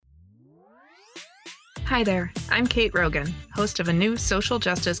Hi there, I'm Kate Rogan, host of a new social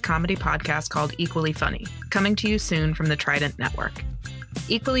justice comedy podcast called Equally Funny, coming to you soon from the Trident Network.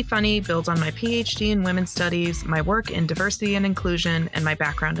 Equally Funny builds on my PhD in women's studies, my work in diversity and inclusion, and my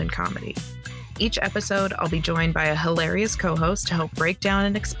background in comedy. Each episode, I'll be joined by a hilarious co-host to help break down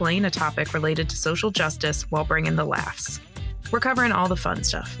and explain a topic related to social justice while bringing the laughs. We're covering all the fun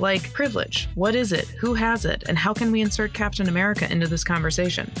stuff, like privilege, what is it, who has it, and how can we insert Captain America into this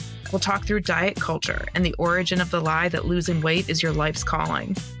conversation? We'll talk through diet culture and the origin of the lie that losing weight is your life's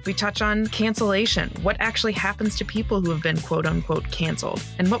calling. We touch on cancellation, what actually happens to people who have been quote-unquote canceled,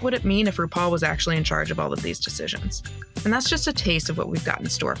 and what would it mean if RuPaul was actually in charge of all of these decisions. And that's just a taste of what we've got in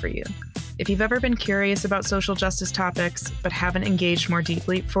store for you. If you've ever been curious about social justice topics, but haven't engaged more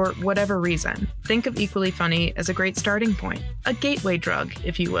deeply for whatever reason, think of Equally Funny as a great starting point, a gateway drug,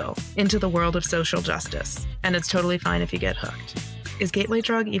 if you will, into the world of social justice. And it's totally fine if you get hooked. Is gateway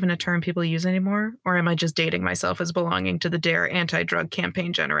drug even a term people use anymore? Or am I just dating myself as belonging to the DARE anti-drug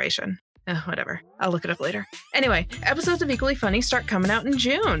campaign generation? Whatever. I'll look it up later. Anyway, episodes of Equally Funny start coming out in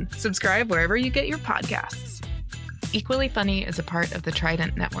June. Subscribe wherever you get your podcasts. Equally Funny is a part of the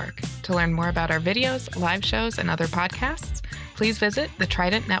Trident Network. To learn more about our videos, live shows, and other podcasts, please visit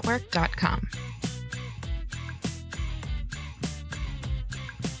thetridentnetwork.com.